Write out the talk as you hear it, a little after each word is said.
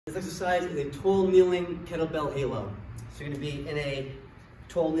This exercise is a tall kneeling kettlebell halo. So you're going to be in a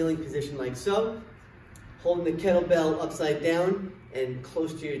tall kneeling position like so, holding the kettlebell upside down and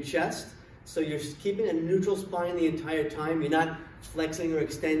close to your chest. So you're keeping a neutral spine the entire time. You're not flexing or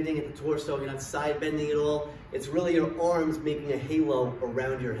extending at the torso. You're not side bending at all. It's really your arms making a halo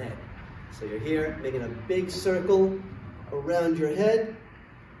around your head. So you're here making a big circle around your head,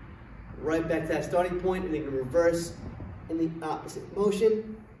 right back to that starting point, and then you can reverse in the opposite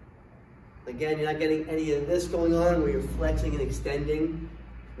motion. Again, you're not getting any of this going on where you're flexing and extending.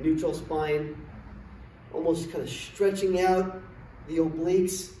 Neutral spine, almost kind of stretching out the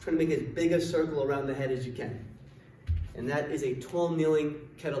obliques, trying to make as big a circle around the head as you can. And that is a tall kneeling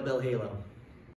kettlebell halo.